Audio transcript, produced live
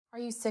Are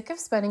you sick of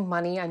spending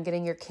money on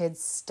getting your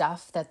kids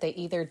stuff that they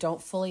either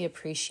don't fully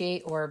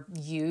appreciate or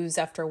use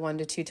after 1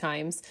 to 2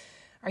 times?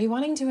 Are you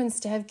wanting to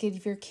instead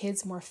give your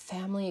kids more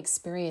family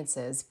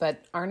experiences,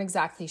 but aren't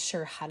exactly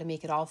sure how to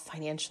make it all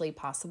financially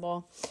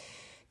possible?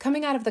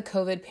 Coming out of the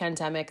COVID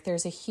pandemic,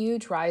 there's a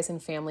huge rise in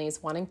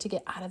families wanting to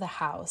get out of the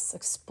house,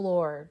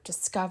 explore,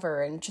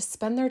 discover, and just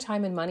spend their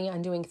time and money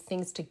on doing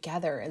things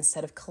together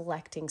instead of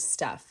collecting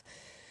stuff.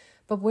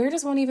 But where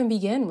does one even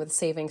begin with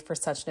saving for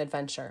such an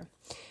adventure?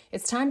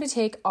 It's time to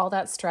take all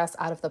that stress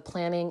out of the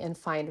planning and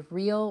find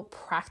real,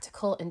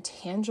 practical, and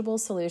tangible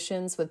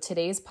solutions with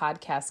today's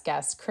podcast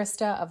guest,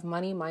 Krista of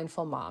Money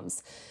Mindful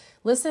Moms.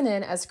 Listen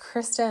in as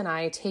Krista and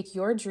I take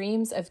your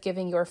dreams of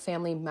giving your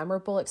family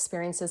memorable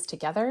experiences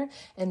together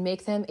and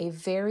make them a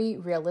very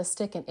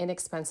realistic and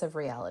inexpensive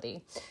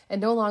reality. It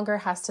no longer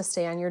has to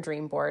stay on your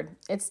dream board.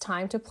 It's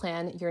time to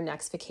plan your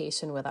next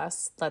vacation with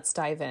us. Let's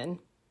dive in.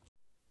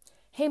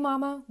 Hey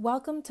mama,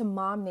 welcome to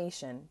Mom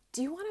Nation.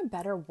 Do you want a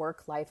better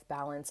work-life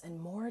balance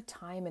and more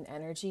time and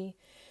energy?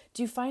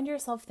 Do you find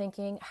yourself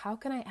thinking, how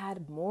can I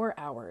add more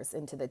hours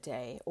into the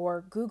day?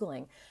 Or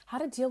Googling, how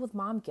to deal with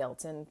mom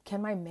guilt and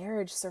can my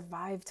marriage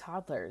survive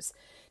toddlers?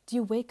 Do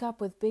you wake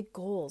up with big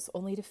goals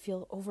only to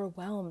feel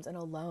overwhelmed and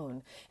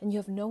alone and you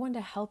have no one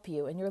to help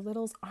you and your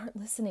littles aren't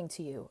listening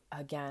to you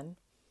again?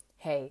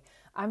 Hey,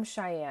 I'm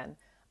Cheyenne.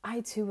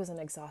 I too was an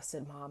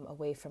exhausted mom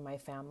away from my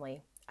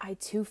family. I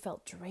too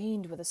felt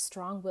drained with a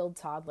strong-willed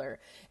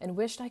toddler and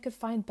wished I could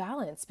find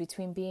balance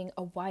between being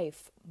a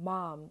wife,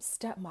 mom,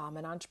 stepmom,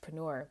 and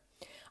entrepreneur.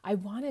 I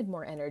wanted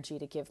more energy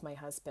to give my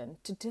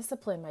husband, to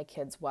discipline my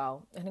kids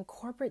well, and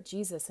incorporate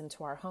Jesus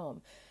into our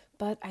home.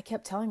 But I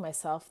kept telling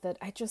myself that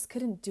I just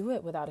couldn't do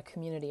it without a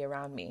community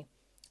around me.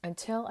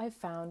 Until I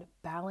found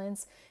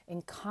balance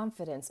and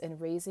confidence in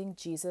raising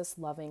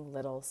Jesus-loving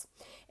littles.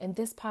 In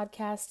this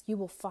podcast, you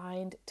will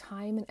find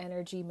time and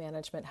energy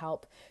management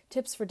help,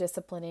 tips for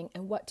disciplining,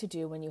 and what to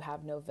do when you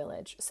have no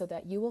village, so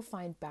that you will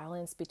find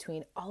balance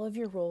between all of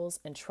your roles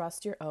and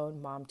trust your own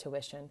mom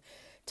tuition.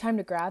 Time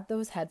to grab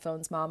those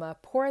headphones, mama,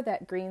 pour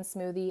that green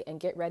smoothie,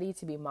 and get ready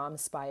to be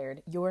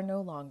mom-inspired. You're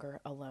no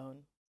longer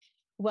alone.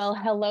 Well,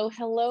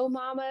 hello,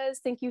 mamas.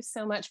 Thank you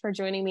so much for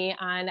joining me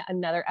on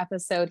another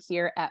episode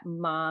here at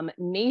Mom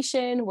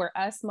Nation, where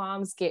us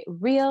moms get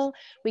real,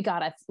 we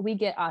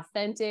get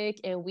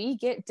authentic, and we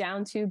get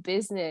down to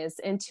business.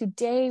 And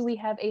today we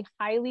have a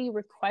highly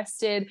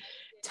requested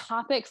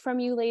topic from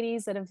you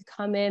ladies that have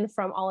come in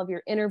from all of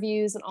your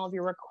interviews and all of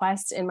your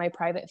requests in my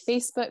private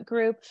Facebook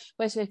group,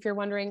 which if you're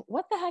wondering,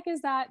 what the heck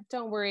is that?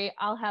 Don't worry,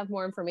 I'll have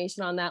more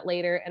information on that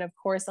later. And of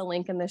course, a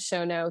link in the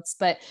show notes.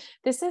 But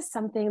this is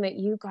something that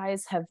you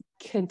guys have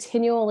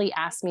continually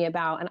asked me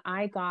about. And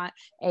I got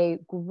a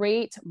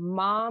great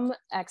mom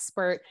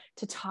expert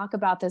to talk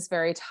about this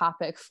very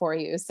topic for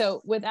you.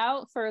 So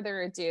without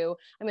further ado,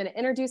 I'm going to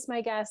introduce my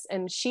guest,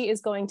 and she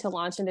is going to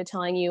launch into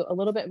telling you a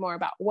little bit more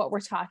about what we're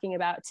talking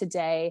about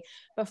today.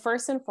 But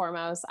first and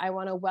foremost, I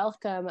want to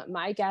welcome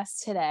my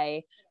guest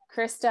today,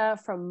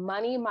 Krista from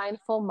Money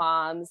Mindful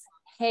Moms.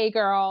 Hey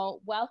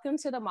girl, welcome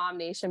to the Mom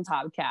Nation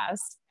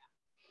podcast.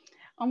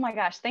 Oh my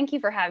gosh, thank you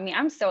for having me.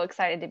 I'm so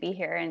excited to be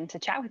here and to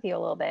chat with you a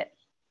little bit.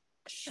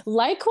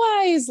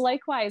 Likewise.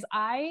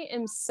 I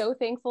am so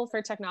thankful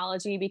for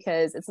technology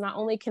because it's not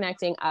only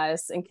connecting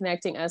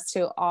us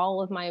to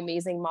all of my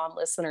amazing mom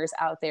listeners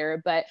out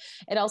there, but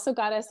it also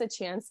got us a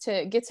chance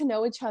to get to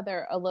know each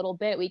other a little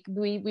bit.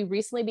 We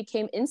recently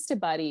became Insta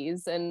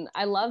buddies, and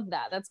I love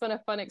that. That's been a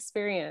fun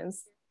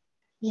experience.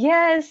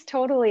 Yes,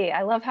 totally.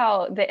 I love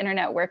how the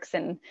internet works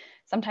and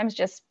sometimes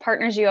just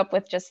partners you up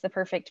with just the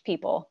perfect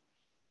people.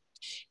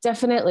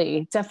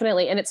 Definitely.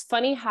 And it's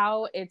funny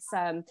how it's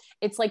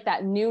like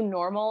that new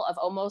normal of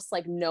almost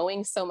like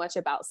knowing so much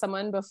about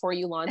someone before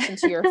you launch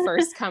into your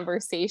first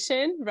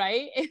conversation,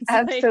 right? It's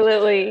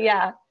absolutely. Like,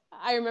 yeah.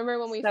 I remember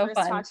when we first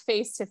talked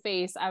face to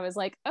face, I was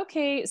like,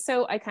 okay,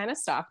 so I kind of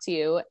stalked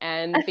you.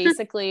 And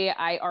basically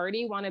I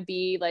already want to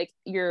be like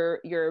your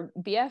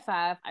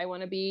BFF. I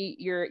want to be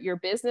your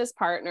business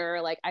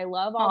partner. Like, I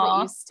love all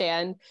that you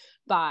stand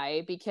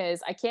by,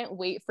 because I can't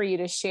wait for you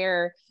to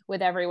share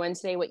with everyone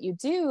today what you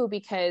do,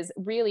 because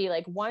really,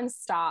 like, one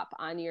stop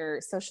on your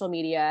social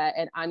media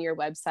and on your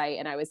website,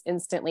 and I was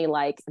instantly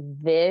like,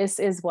 this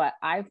is what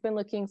I've been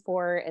looking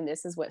for. And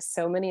this is what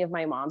so many of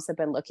my moms have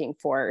been looking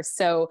for.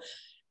 So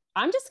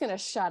I'm just going to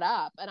shut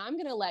up and I'm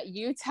going to let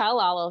you tell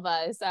all of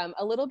us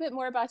a little bit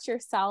more about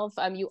yourself.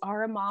 You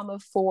are a mom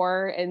of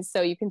 4, and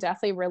so you can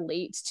definitely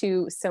relate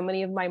to so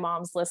many of my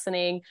moms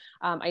listening.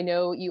 I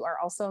know you are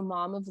also a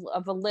mom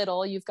of a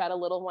little. You've got a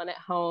little one at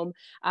home.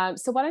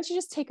 So why don't you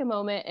just take a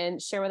moment and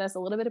share with us a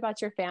little bit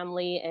about your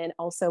family and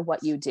also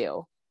what you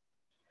do?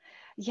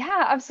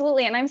 Yeah,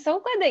 absolutely. And I'm so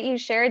glad that you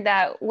shared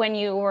that when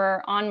you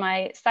were on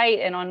my site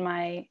and on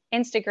my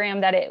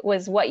Instagram, that it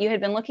was what you had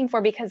been looking for,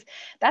 because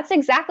that's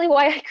exactly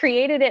why I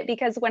created it.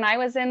 Because when I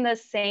was in the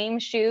same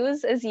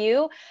shoes as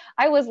you,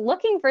 I was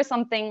looking for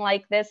something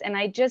like this and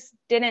I just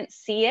didn't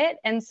see it.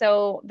 And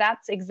so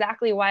that's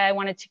exactly why I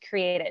wanted to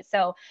create it.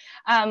 So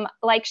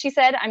like she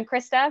said, I'm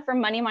Krista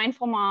from Money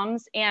Mindful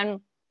Moms, and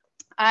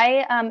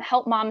I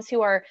help moms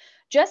who are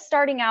just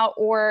starting out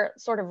or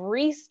sort of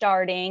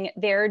restarting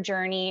their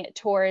journey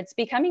towards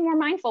becoming more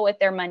mindful with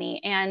their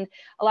money. And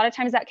a lot of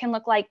times that can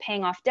look like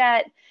paying off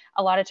debt.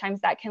 A lot of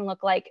times that can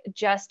look like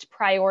just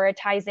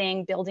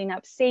prioritizing building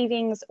up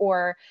savings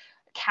or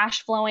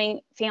cash flowing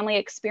family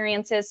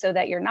experiences so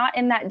that you're not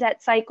in that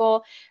debt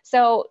cycle.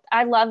 So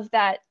I love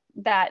that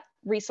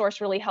resource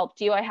really helped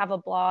you. I have a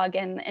blog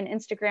and an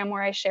Instagram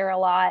where I share a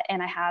lot,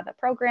 and I have a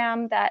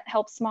program that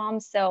helps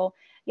moms. So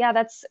yeah,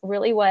 that's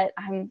really what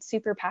I'm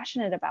super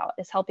passionate about,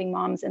 is helping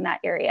moms in that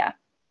area.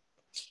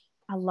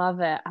 I love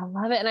it. I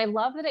love it. And I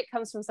love that it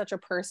comes from such a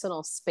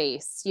personal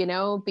space,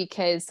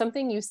 because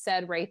something you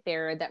said right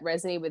there that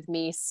resonated with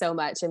me so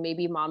much, and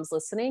maybe moms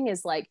listening,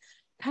 is like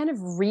kind of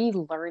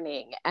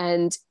relearning.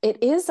 And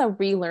it is a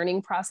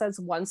relearning process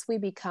once we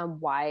become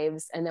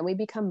wives and then we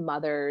become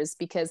mothers,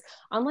 because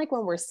unlike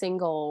when we're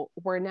single,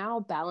 we're now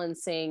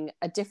balancing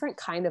a different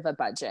kind of a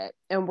budget,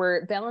 and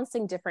we're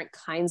balancing different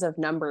kinds of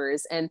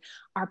numbers, and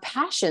our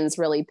passions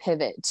really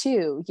pivot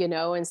too,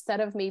 instead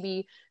of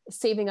maybe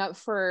saving up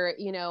for,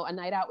 a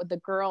night out with the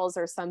girls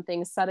or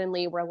something,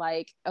 suddenly we're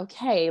like,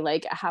 okay,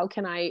 like how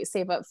can I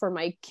save up for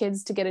my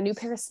kids to get a new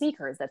pair of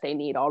sneakers that they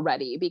need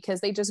already,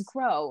 because they just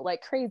grow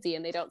like crazy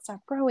and they don't stop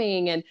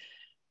growing.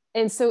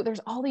 And so there's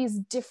all these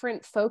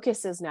different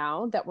focuses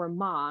now that we're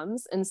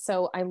moms. And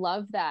so I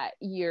love that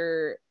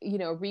you're,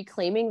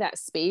 reclaiming that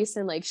space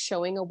and like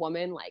showing a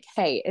woman like,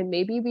 hey, it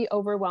may be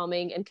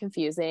overwhelming and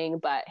confusing,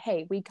 but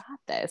hey, we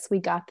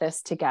got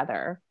this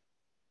together.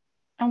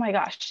 Oh my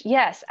gosh.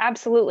 Yes,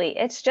 absolutely.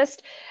 It's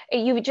just,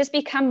 you just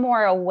become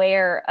more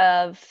aware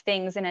of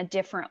things in a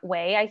different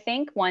way. I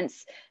think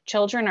once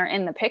children are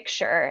in the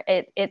picture,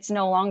 it's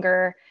no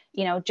longer,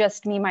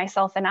 just me,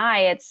 myself, and I.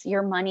 It's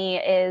your money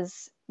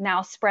is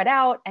now spread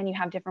out and you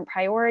have different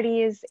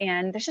priorities.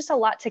 And there's just a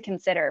lot to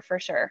consider for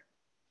sure.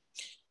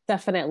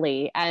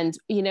 Definitely. And,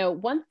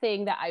 one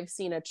thing that I've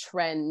seen a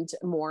trend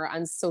more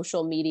on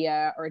social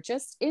media, or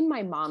just in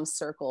my mom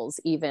circles,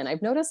 even,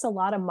 I've noticed a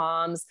lot of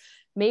moms,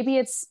 maybe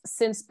it's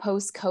since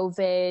post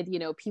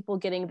COVID, people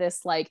getting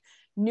this like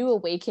new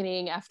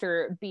awakening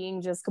after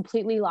being just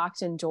completely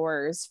locked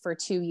indoors for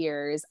 2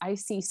 years. I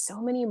see so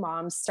many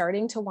moms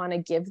starting to want to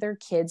give their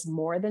kids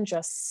more than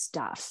just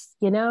stuff.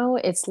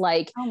 It's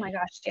like, oh my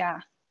gosh,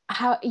 yeah.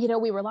 How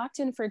we were locked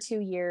in for 2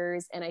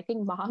 years, and I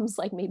think moms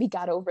like maybe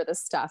got over the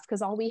stuff,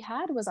 because all we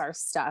had was our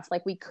stuff.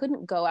 Like we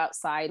couldn't go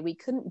outside, we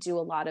couldn't do a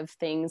lot of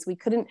things, we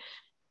couldn't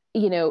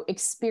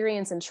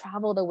experience and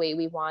travel the way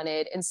we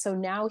wanted. And so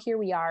now here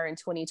we are in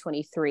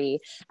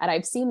 2023, and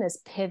I've seen this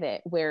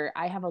pivot where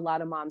I have a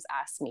lot of moms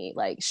ask me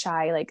like,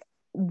 Shai, like,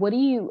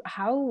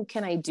 how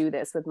can I do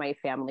this with my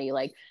family?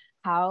 Like,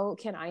 how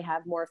can I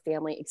have more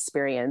family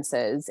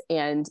experiences?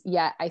 And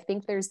yet I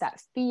think there's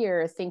that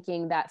fear,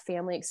 thinking that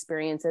family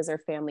experiences or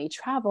family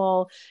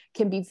travel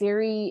can be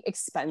very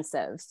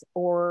expensive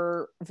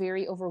or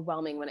very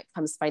overwhelming when it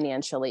comes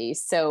financially.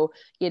 So,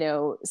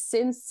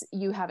 since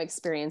you have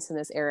experience in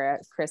this area,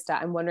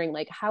 Krista, I'm wondering,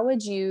 like, how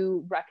would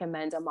you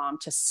recommend a mom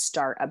to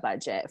start a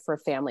budget for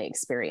family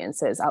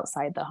experiences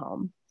outside the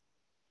home?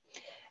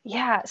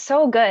 Yeah,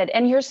 so good.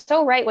 And you're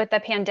so right with the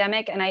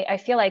pandemic. And I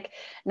feel like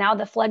now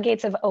the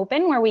floodgates have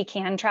opened where we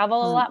can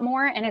travel a lot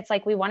more. And it's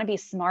like we want to be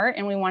smart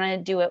and we want to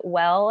do it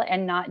well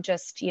and not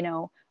just,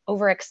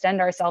 overextend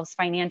ourselves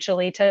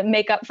financially to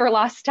make up for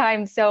lost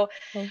time. So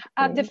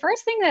the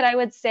first thing that I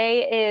would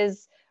say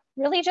is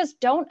really just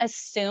don't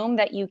assume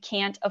that you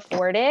can't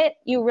afford it.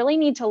 You really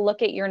need to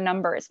look at your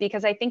numbers,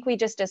 because I think we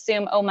just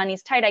assume, oh,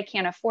 money's tight, I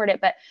can't afford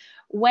it. But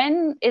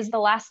when is the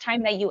last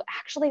time that you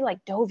actually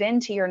like dove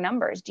into your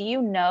numbers? Do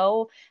you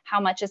know how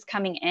much is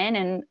coming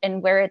in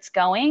and where it's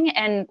going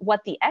and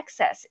what the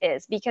excess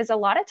is? Because a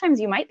lot of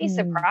times you might be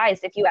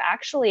surprised if you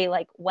actually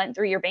like went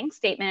through your bank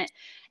statement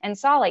and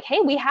saw like, hey,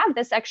 we have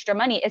this extra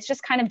money. It's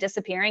just kind of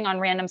disappearing on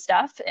random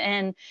stuff.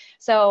 And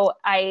so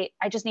I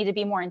just need to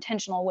be more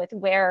intentional with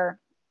where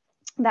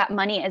that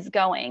money is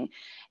going.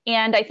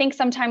 And I think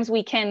sometimes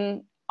we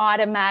can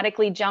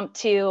automatically jump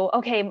to,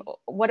 okay,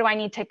 what do I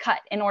need to cut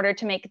in order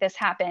to make this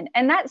happen?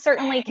 And that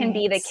certainly can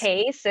be the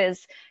case,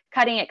 is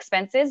cutting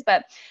expenses.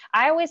 But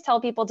I always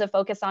tell people to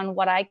focus on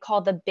what I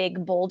call the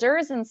big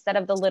boulders instead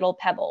of the little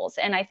pebbles.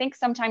 And I think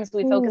sometimes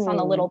we focus on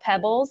the little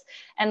pebbles,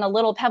 and the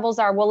little pebbles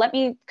are, well, let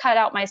me cut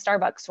out my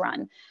Starbucks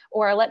run,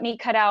 or let me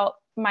cut out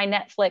my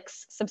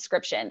Netflix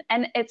subscription.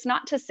 And it's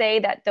not to say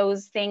that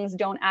those things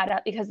don't add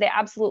up, because they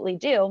absolutely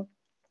do.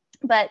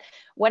 But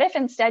what if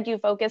instead you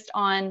focused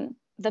on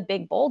the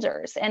big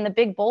boulders? And the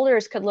big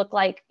boulders could look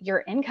like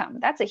your income.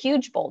 That's a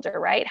huge boulder,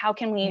 right? How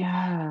can we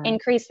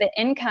increase the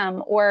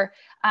income? Or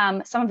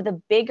some of the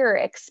bigger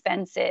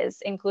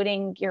expenses,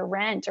 including your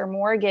rent or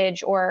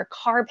mortgage or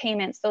car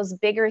payments, those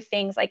bigger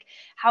things. Like,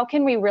 how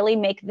can we really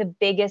make the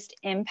biggest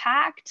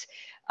impact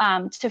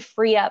to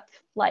free up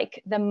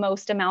like the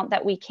most amount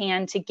that we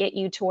can to get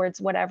you towards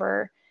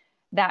whatever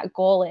that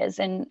goal is?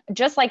 And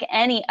just like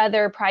any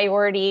other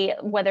priority,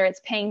 whether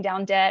it's paying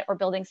down debt or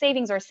building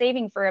savings or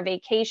saving for a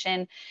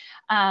vacation,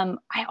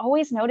 I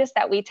always notice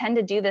that we tend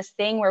to do this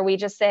thing where we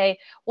just say,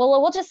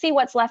 well, we'll just see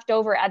what's left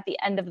over at the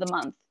end of the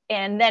month,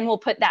 and then we'll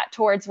put that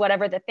towards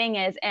whatever the thing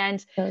is.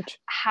 And Coach.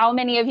 how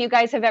many of you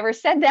guys have ever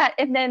said that?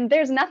 And then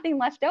there's nothing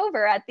left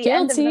over at the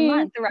end of the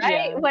month,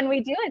 right? Yeah. When we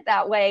do it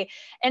that way.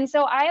 And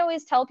so I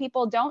always tell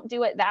people, don't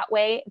do it that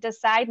way.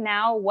 Decide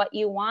now what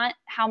you want,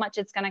 how much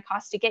it's going to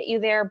cost to get you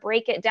there,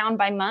 break it down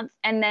by month,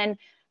 and then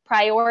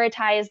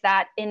prioritize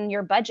that in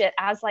your budget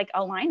as like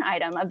a line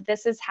item of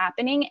this is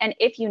happening. And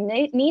if you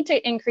need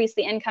to increase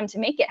the income to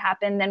make it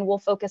happen, then we'll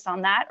focus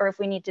on that. Or if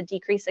we need to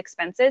decrease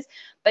expenses,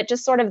 but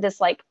just sort of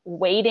this like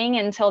waiting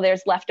until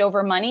there's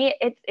leftover money,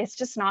 it's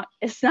just not,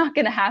 it's not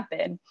going to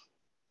happen.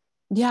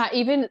 Yeah.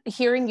 Even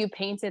hearing you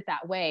paint it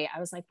that way, I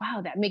was like,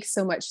 wow, that makes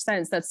so much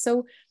sense. It's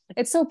so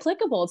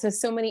applicable to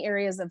so many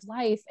areas of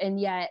life. And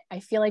yet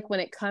I feel like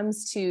when it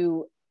comes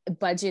to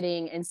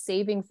budgeting and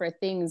saving for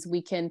things,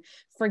 we can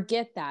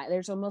forget that.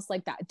 There's almost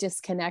like that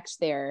disconnect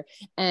there.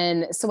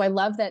 And so I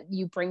love that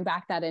you bring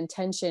back that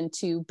intention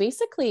to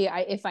basically,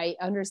 if I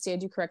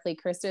understand you correctly,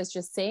 Krista, is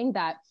just saying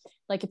that,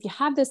 like, if you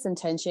have this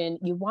intention,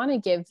 you want to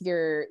give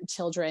your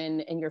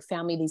children and your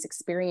family these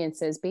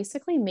experiences,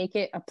 basically make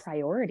it a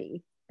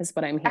priority, is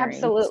what I'm hearing.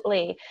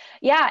 Absolutely.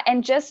 Yeah.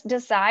 And just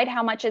decide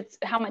how much it's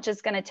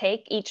going to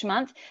take each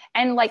month,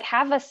 and like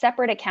have a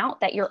separate account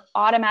that you're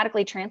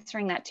automatically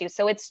transferring that to.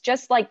 So it's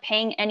just like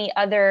paying any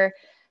other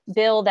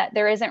bill, that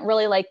there isn't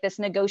really like this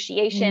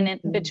negotiation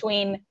in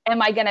between,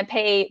 am I going to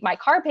pay my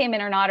car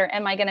payment or not? Or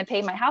am I going to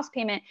pay my house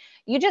payment?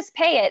 You just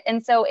pay it.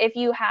 And so if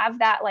you have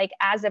that like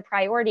as a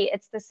priority,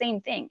 it's the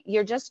same thing.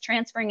 You're just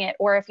transferring it.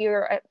 Or if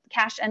you're a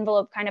cash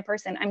envelope kind of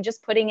person, I'm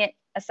just putting it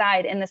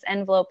aside in this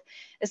envelope.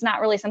 It's not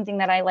really something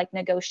that I like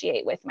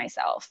negotiate with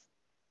myself.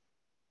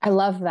 I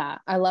love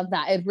that. I love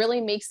that. It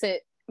really makes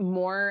it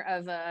more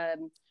of a,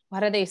 what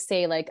do they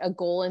say, like a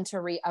goal into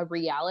a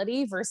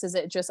reality versus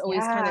it just always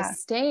kind of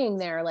staying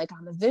there, like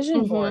on the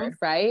vision board,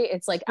 right?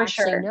 It's like, For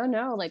actually, sure.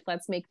 no, like,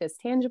 let's make this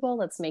tangible.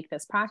 Let's make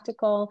this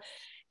practical.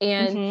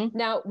 And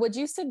now, would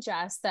you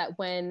suggest that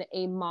when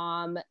a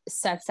mom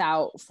sets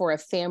out for a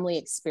family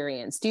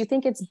experience, do you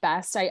think it's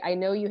best? I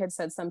know you had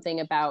said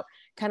something about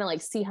kind of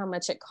like see how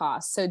much it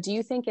costs. So do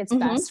you think it's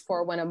best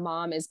for when a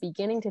mom is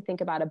beginning to think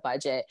about a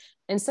budget,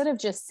 instead of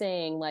just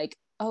saying like,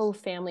 oh,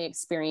 family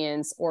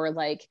experience, or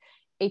like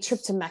a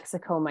trip to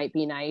Mexico might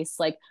be nice?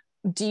 Like,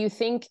 do you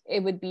think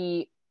it would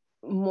be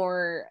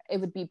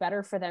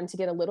better for them to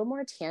get a little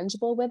more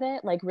tangible with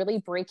it, like really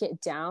break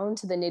it down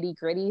to the nitty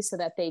gritty so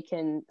that they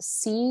can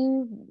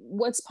see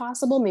what's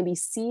possible, maybe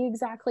see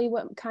exactly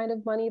what kind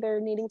of money they're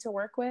needing to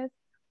work with?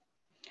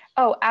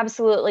 Oh,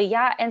 absolutely.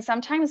 Yeah. And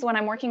sometimes when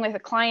I'm working with a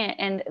client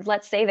and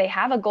let's say they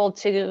have a goal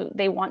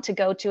they want to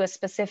go to a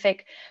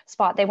specific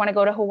spot, they want to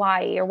go to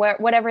Hawaii or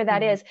whatever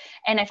that is.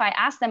 And if I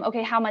ask them,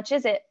 okay, how much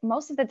is it?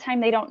 Most of the time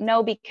they don't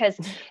know, because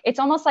it's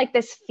almost like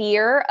this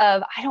fear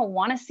of, I don't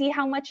want to see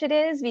how much it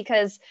is,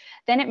 because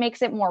then it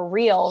makes it more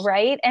real.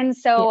 Right. And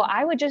so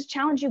I would just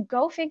challenge you,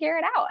 go figure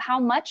it out. How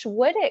much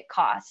would it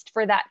cost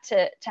for that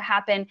to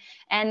happen?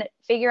 And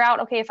figure out,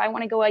 okay, if I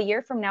want to go a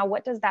year from now,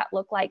 what does that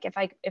look like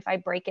if I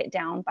break it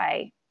down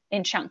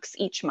in chunks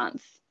each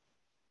month?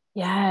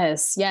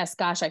 Yes.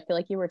 Gosh, I feel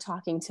like you were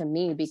talking to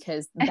me,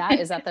 because that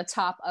is at the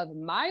top of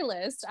my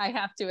list. I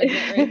have to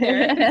admit, right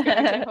there, is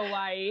going to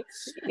Hawaii.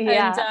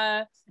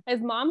 And as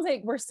moms,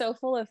 like, we're so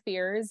full of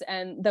fears.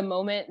 And the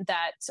moment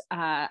that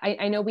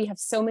I know we have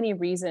so many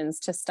reasons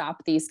to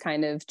stop these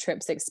kind of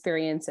trips,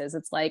 experiences.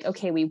 It's like,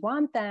 okay, we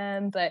want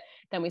them, but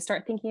then we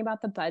start thinking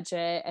about the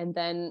budget. And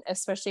then,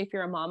 especially if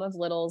you're a mom of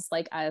littles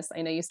like us,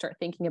 I know you start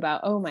thinking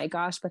about, oh my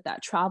gosh, but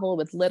that travel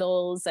with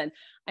littles. And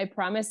I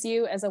promise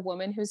you, as a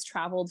woman who's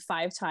traveled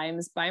 5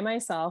 times by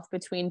myself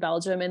between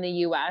Belgium and the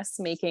US,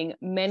 making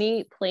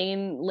many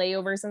plane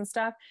layovers and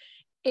stuff,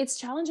 it's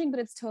challenging, but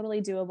it's totally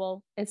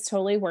doable. It's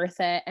totally worth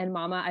it. And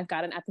mama, I've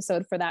got an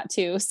episode for that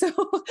too. So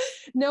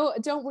no,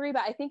 don't worry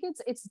about it. I think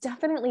it's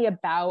definitely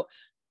about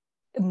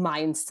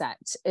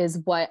mindset, is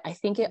what I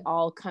think it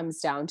all comes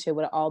down to,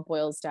 what it all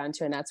boils down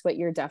to. And that's what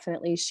you're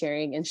definitely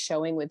sharing and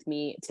showing with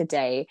me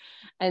today.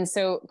 And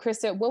so,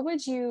 Krista, what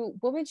would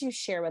you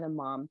share with a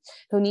mom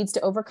who needs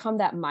to overcome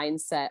that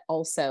mindset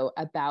also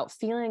about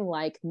feeling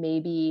like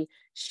maybe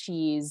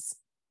she's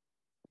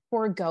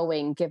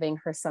foregoing giving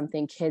her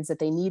something kids that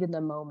they need in the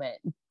moment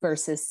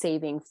versus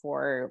saving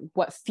for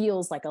what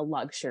feels like a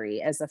luxury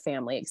as a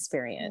family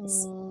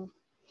experience?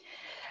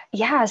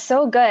 Yeah,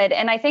 so good.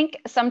 And I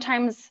think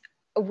sometimes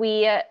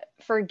we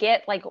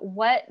forget, like,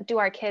 what do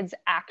our kids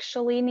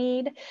actually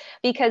need?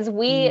 Because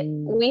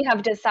we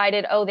have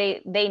decided, oh,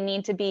 they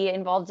need to be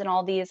involved in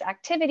all these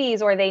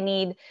activities, or they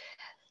need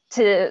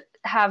to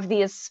have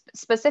these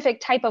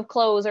specific type of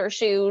clothes or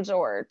shoes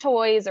or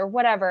toys or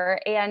whatever.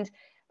 And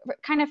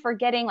kind of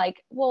forgetting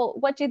like, well,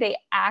 what do they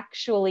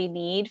actually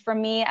need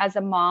from me as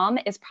a mom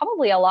is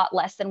probably a lot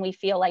less than we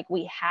feel like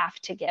we have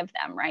to give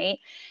them, right?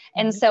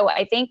 And so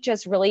I think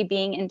just really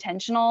being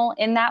intentional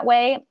in that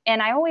way.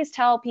 And I always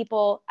tell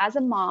people as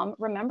a mom,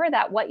 remember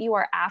that what you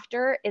are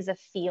after is a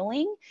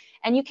feeling,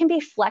 and you can be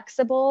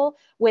flexible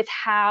with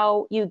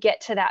how you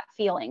get to that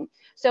feeling.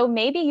 So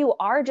maybe you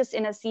are just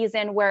in a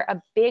season where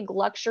a big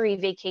luxury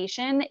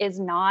vacation is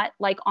not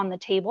like on the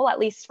table, at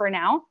least for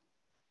now.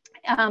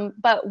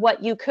 But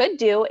what you could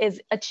do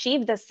is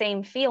achieve the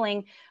same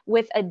feeling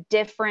with a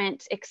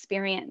different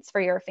experience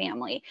for your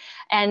family.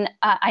 And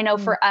I know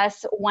for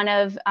us, one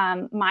of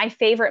my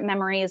favorite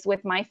memories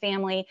with my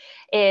family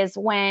is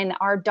when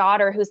our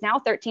daughter, who's now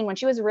 13, when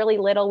she was really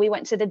little, we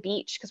went to the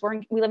beach because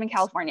we live in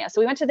California.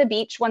 So we went to the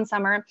beach one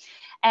summer.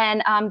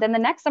 And then the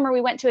next summer, we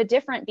went to a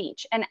different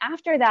beach. And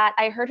after that,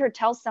 I heard her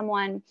tell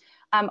someone,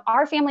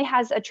 our family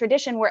has a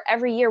tradition where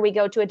every year we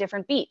go to a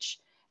different beach.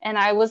 And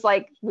I was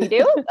like, we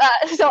do?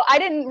 So I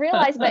didn't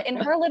realize, but in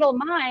her little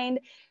mind,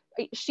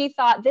 she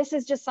thought this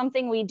is just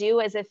something we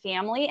do as a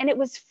family, and it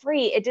was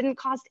free. It didn't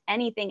cost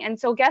anything. And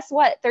so guess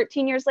what?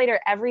 13 years later,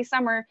 every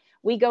summer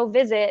we go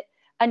visit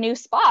a new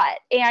spot,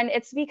 and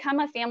it's become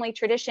a family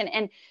tradition.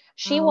 And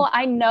she will,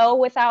 I know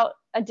without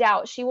a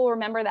doubt, she will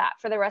remember that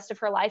for the rest of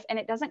her life, and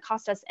it doesn't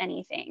cost us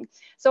anything.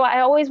 So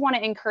I always want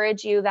to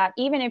encourage you that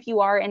even if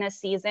you are in a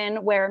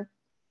season where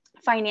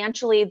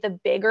financially the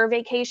bigger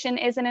vacation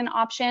isn't an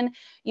option,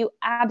 you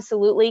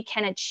absolutely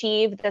can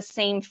achieve the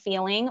same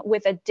feeling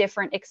with a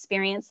different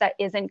experience that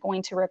isn't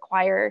going to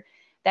require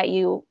that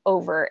you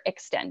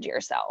overextend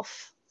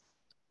yourself.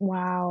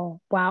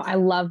 Wow. Wow. I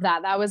love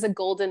that. That was a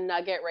golden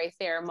nugget right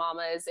there,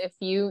 mamas. If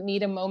you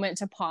need a moment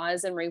to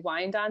pause and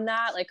rewind on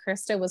that, like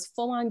Krista was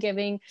full on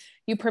giving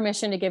you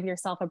permission to give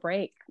yourself a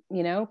break,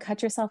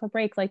 cut yourself a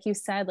break. Like you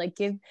said,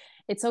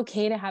 it's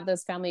okay to have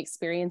those family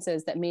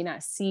experiences that may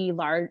not seem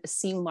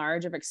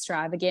large or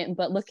extravagant,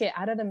 but look at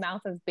out of the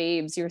mouth of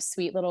babes, your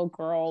sweet little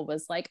girl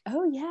was like,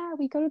 oh yeah,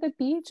 we go to the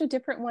beach, a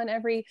different one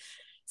every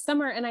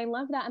summer. And I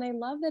love that. And I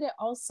love that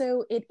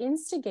it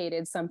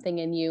instigated something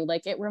in you.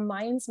 Like it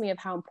reminds me of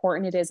how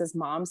important it is as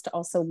moms to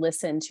also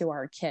listen to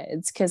our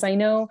kids. Cause I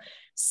know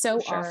so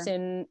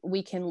often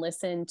we can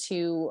listen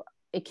to,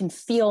 it can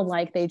feel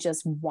like they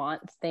just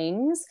want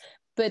things,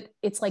 but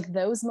it's like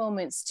those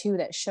moments too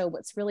that show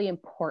what's really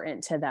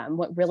important to them,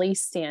 what really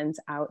stands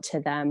out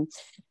to them.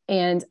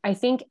 And I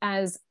think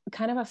as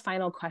kind of a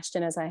final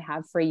question as I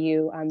have for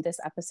you this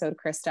episode,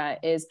 Krista,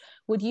 is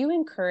would you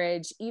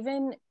encourage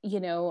even,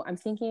 I'm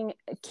thinking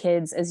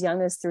kids as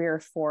young as 3 or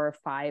 4 or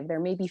 5, they're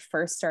maybe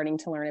first starting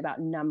to learn about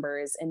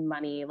numbers and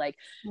money. Like,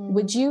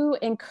 would you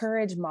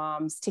encourage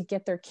moms to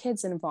get their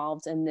kids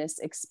involved in this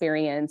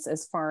experience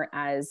as far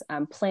as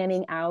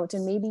planning out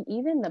and maybe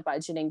even the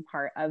budgeting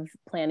part of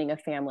planning a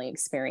family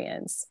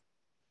experience?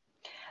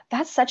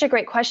 That's such a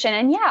great question.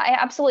 And yeah, I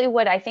absolutely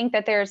would. I think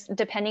that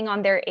depending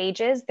on their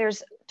ages,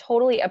 there's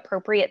totally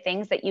appropriate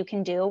things that you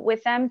can do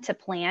with them to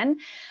plan.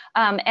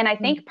 And I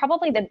think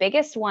probably the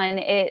biggest one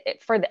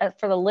for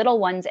the little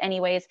ones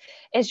anyways,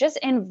 is just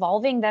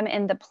involving them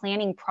in the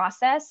planning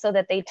process so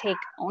that they take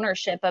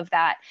ownership of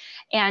that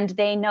and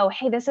they know,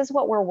 hey, this is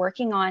what we're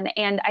working on.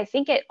 And I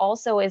think it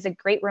also is a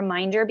great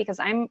reminder because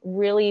I'm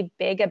really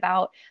big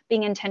about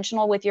being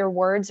intentional with your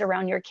words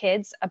around your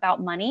kids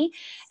about money.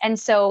 And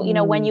so,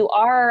 when you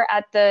are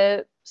at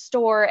the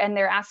store and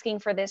they're asking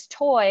for this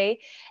toy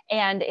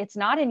and it's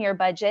not in your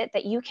budget,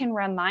 that you can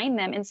remind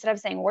them instead of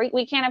saying,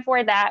 we can't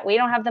afford that, we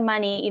don't have the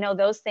money,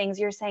 those things,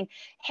 you're saying,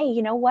 hey,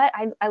 you know what?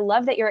 I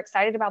love that you're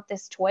excited about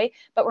this toy,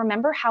 but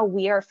remember how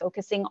we are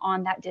focusing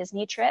on that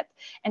Disney trip.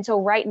 And so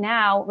right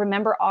now,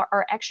 remember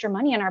our extra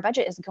money in our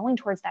budget is going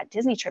towards that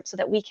Disney trip so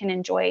that we can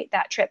enjoy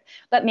that trip.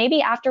 But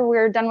maybe after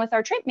we're done with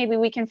our trip, maybe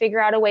we can figure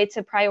out a way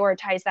to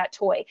prioritize that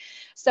toy.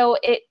 So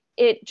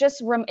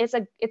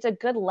it's a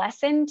good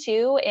lesson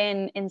too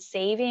in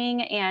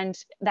saving and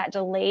that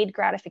delayed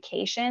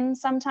gratification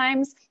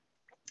sometimes,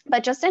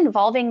 but just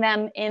involving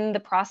them in the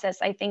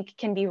process, I think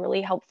can be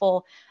really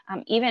helpful,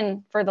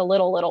 even for the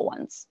little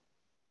ones.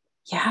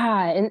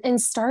 Yeah.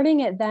 And starting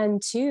it then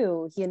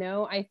too,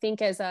 I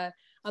think as a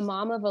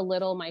mom of a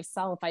little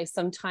myself, I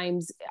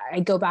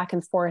go back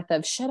and forth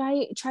of, should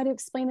I try to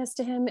explain this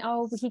to him?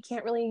 Oh, he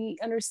can't really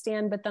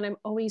understand. But then I'm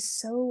always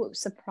so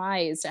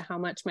surprised at how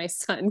much my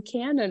son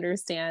can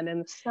understand.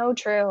 And so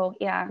true.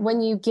 Yeah.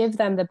 When you give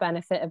them the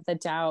benefit of the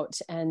doubt.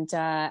 And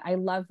I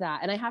love that.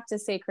 And I have to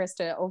say,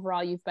 Krista,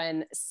 overall, you've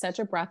been such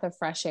a breath of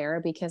fresh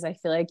air because I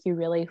feel like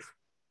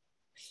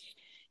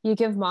you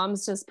give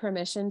moms just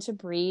permission to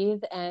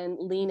breathe and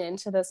lean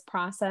into this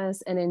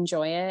process and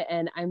enjoy it.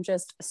 And I'm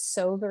just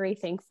so very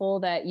thankful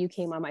that you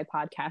came on my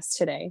podcast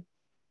today.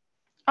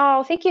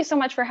 Oh, thank you so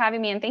much for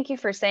having me, and thank you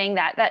for saying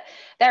that.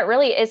 That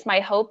really is my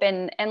hope.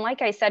 And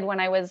like I said, when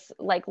I was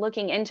like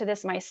looking into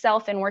this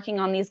myself and working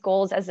on these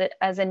goals as a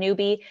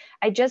newbie,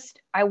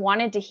 I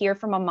wanted to hear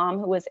from a mom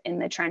who was in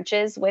the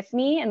trenches with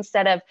me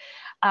instead of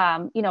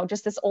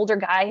just this older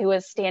guy who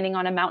was standing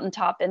on a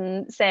mountaintop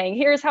and saying,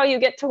 "Here's how you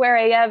get to where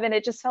I am," and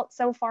it just felt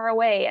so far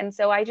away. And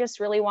so I just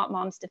really want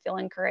moms to feel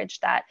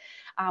encouraged that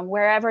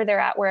wherever they're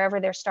at, wherever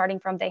they're starting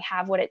from, they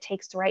have what it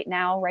takes right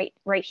now,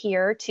 right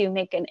here, to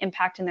make an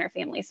impact in their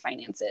family's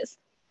finances.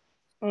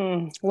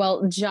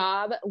 Well,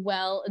 job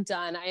well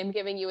done. I am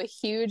giving you a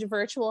huge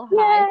virtual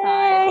high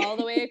five Yay! all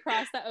the way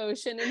across the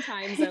ocean and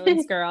time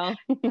zones, girl.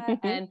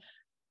 And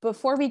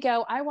before we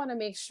go, I want to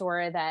make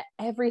sure that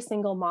every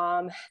single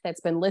mom that's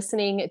been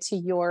listening to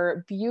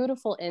your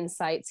beautiful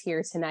insights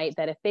here tonight,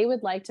 that if they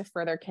would like to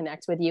further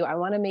connect with you, I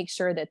want to make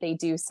sure that they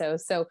do so.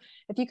 So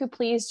if you could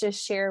please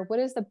just share, what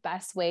is the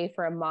best way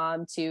for a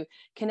mom to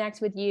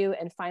connect with you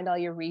and find all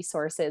your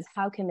resources?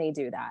 How can they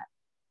do that?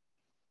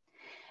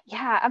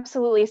 Yeah,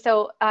 absolutely.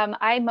 So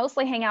I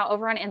mostly hang out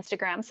over on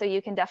Instagram, so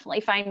you can definitely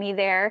find me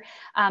there.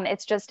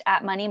 It's just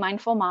at Money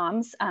Mindful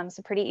Moms,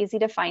 so pretty easy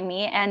to find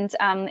me. And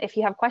if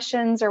you have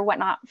questions or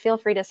whatnot, feel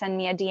free to send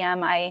me a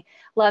DM. I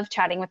love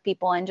chatting with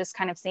people and just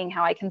kind of seeing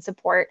how I can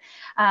support.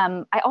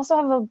 I also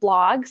have a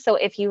blog, so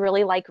if you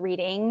really like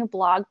reading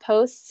blog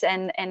posts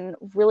and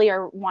really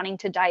are wanting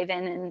to dive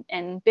in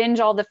and binge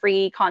all the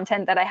free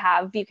content that I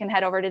have, you can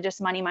head over to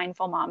just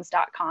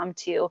moneymindfulmoms.com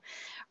to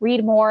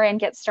read more and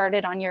get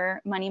started on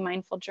your money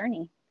mindful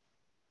journey.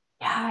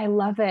 Yeah, I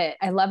love it.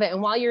 I love it.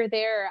 And while you're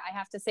there, I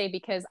have to say,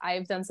 because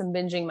I've done some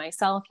binging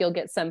myself, you'll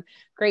get some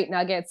great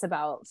nuggets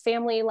about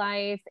family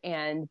life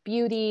and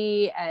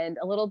beauty and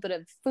a little bit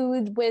of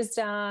food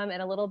wisdom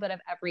and a little bit of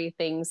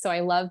everything. So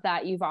I love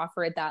that you've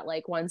offered that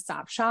like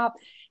one-stop shop.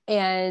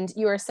 And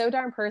you are so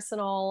darn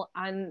personal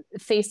on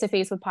face to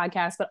face with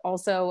podcasts, but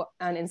also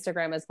on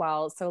Instagram as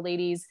well. So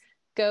ladies,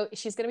 go,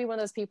 she's going to be one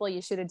of those people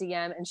you shoot a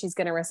DM and she's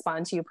going to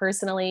respond to you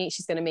personally.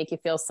 She's going to make you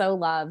feel so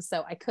loved.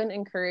 So I couldn't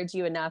encourage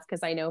you enough,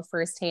 because I know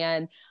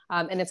firsthand,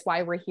 and it's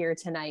why we're here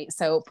tonight.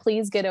 So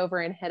please get over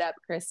and hit up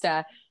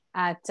Krista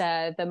at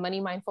the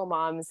Money Mindful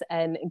Moms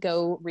and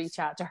go reach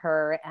out to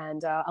her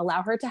and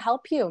allow her to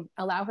help you,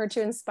 allow her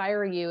to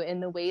inspire you in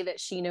the way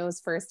that she knows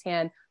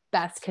firsthand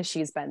best, because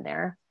she's been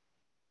there.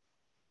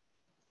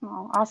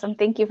 Oh, awesome.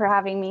 Thank you for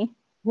having me.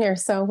 You're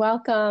so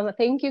welcome.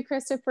 Thank you,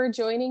 Krista, for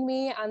joining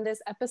me on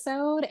this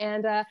episode.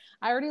 And I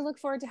already look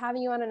forward to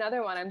having you on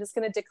another one. I'm just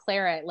going to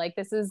declare it. Like,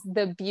 this is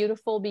the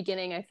beautiful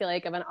beginning, I feel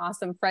like, of an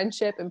awesome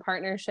friendship and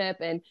partnership.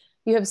 And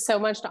you have so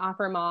much to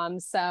offer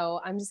moms.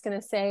 So I'm just going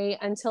to say,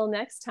 until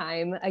next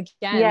time, again,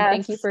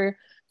 thank you Yes.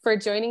 for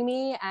joining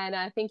me. And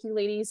thank you,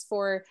 ladies,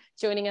 for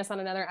joining us on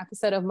another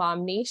episode of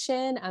Mom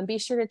Nation. Be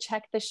sure to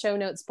check the show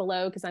notes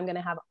below, because I'm going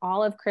to have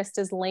all of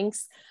Krista's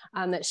links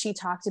that she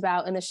talked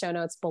about in the show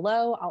notes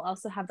below. I'll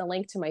also have the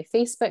link to my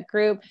Facebook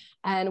group.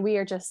 And we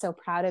are just so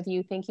proud of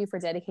you. Thank you for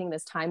dedicating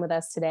this time with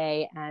us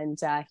today. And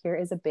here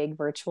is a big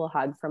virtual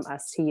hug from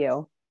us to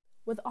you.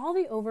 With all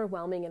the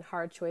overwhelming and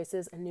hard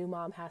choices a new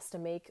mom has to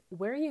make,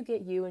 where you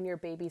get you and your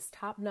baby's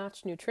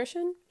top-notch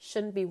nutrition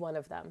shouldn't be one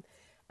of them.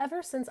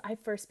 Ever since I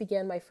first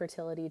began my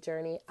fertility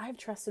journey, I've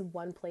trusted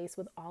one place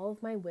with all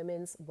of my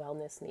women's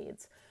wellness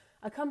needs.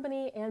 A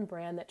company and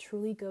brand that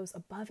truly goes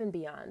above and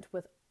beyond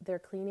with their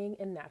cleaning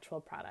and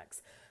natural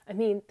products. I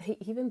mean, they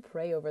even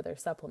pray over their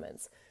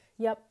supplements.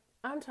 Yep,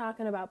 I'm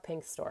talking about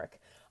Pink Stork,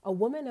 a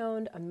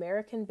woman-owned,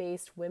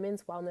 American-based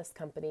women's wellness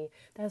company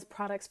that has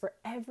products for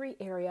every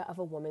area of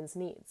a woman's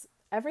needs.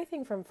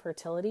 Everything from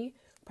fertility,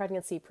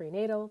 pregnancy,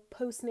 prenatal,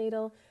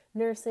 postnatal,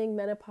 nursing,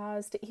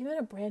 menopause, to even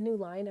a brand new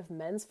line of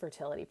men's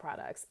fertility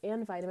products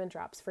and vitamin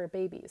drops for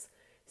babies.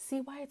 See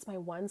why it's my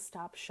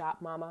one-stop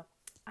shop, mama?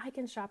 I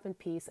can shop in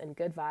peace and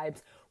good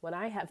vibes when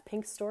I have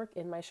Pink Stork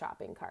in my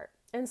shopping cart.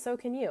 And so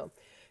can you.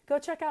 Go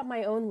check out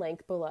my own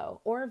link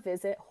below or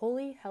visit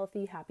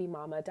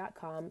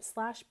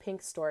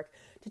holyhealthyhappymama.com/pinkstork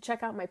to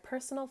check out my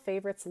personal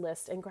favorites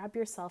list and grab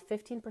yourself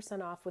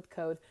 15% off with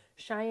code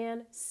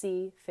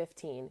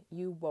CheyenneC15.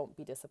 You won't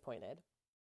be disappointed.